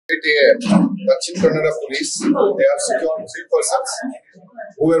Dakshin Kannada police, they have secured 3 persons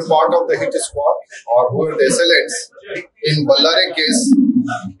who were part of the hit squad or who were the assailants in Ballare case,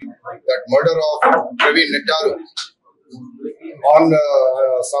 that murder of Praveen Nettaru. On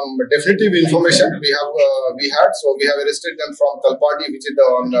some definitive information we have arrested them from Talpadi, which is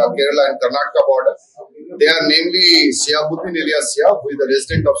on Kerala and Karnataka border. They are namely Siabuddin alias Sia, who is the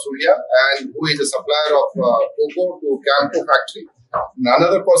resident of Surya and who is a supplier of cocoa to Campo factory.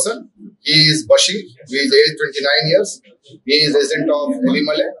 Another person, he is Bashir, who is aged 29 years. He is resident of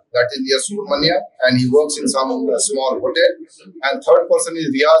Elimale, that is near Surmania, and he works in some small hotel. And third person is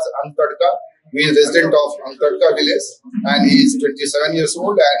Riaz Antadka, who is resident of Antadka village, and he is 27 years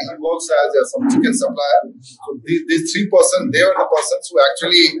old and he works as some chicken supplier. So these 3 persons, they were the persons who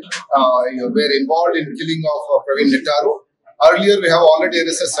actually were involved in killing of Praveen Nettaru. Earlier, we have already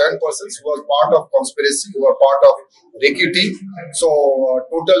arrested 7 persons who were part of conspiracy, who were part of Reiki team. So,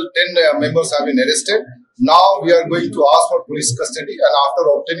 total 10 members have been arrested. Now, we are going to ask for police custody, and after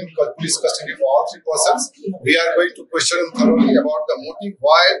obtaining police custody for all 3 persons, we are going to question them thoroughly about the motive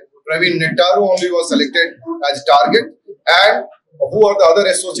why Praveen Nettaru only was selected as target, and who are the other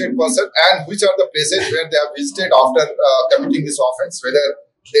associate persons, and which are the places where they have visited after committing this offence, whether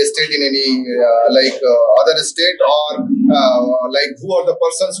they stayed in any other state or who are the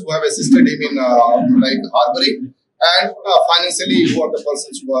persons who have assisted him in harboring, and financially who are the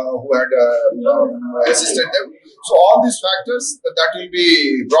persons who had assisted them. So all these factors that will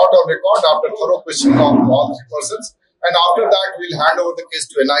be brought on record after thorough questioning of all 3 persons. And after that, we'll hand over the case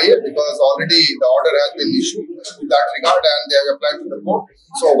to NIA because already the order has been issued in that regard and they have applied to the court.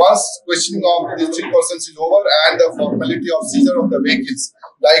 So once questioning of these 3 persons is over and the formality of seizure of the vehicles,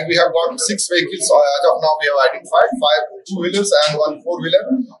 like we have got 6 vehicles as of now, we have identified 5 2-wheelers and 1 4-wheeler,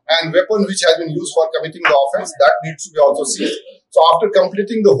 and weapon which has been used for committing the offence, that needs to be also seized. So after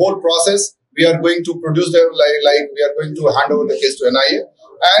completing the whole process, we are going to produce them we are going to hand over the case to NIA.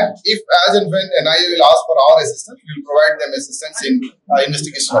 And if, as and when NIA will ask for our assistance, we will provide them assistance in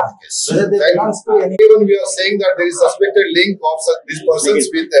investigation of the case. Even we are saying that there is suspected link of these persons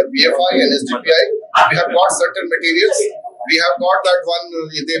with BFI and SDPI. We have got certain materials. We have got that one,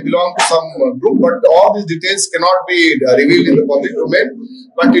 they belong to some group, but all these details cannot be revealed in the public domain.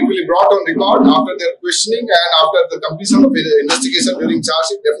 But it will be brought on record after their questioning and after the completion of the investigation during charge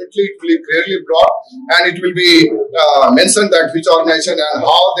sheet. Definitely it will be clearly brought and it will be mentioned that which organization and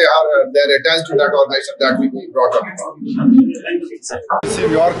how they are attached to that organization, that will be brought on record. See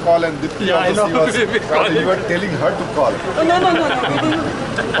your call and Dipti you were telling her to call. No.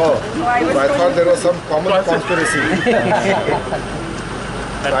 Oh, so I thought there was some common conspiracy.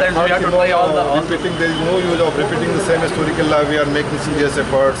 At times we have to try all the repeating. There is no use of repeating the same historical law. We are making serious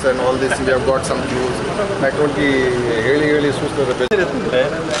efforts and all this. We have got some clues. I told you, really there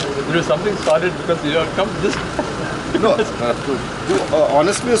is something started because you have come this. No,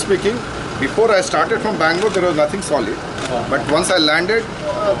 honestly speaking, before I started from Bangalore, there was nothing solid. But once I landed,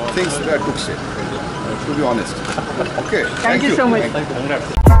 things took shape. To be honest. Okay. Thank you so much.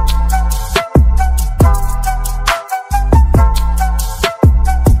 Congrats.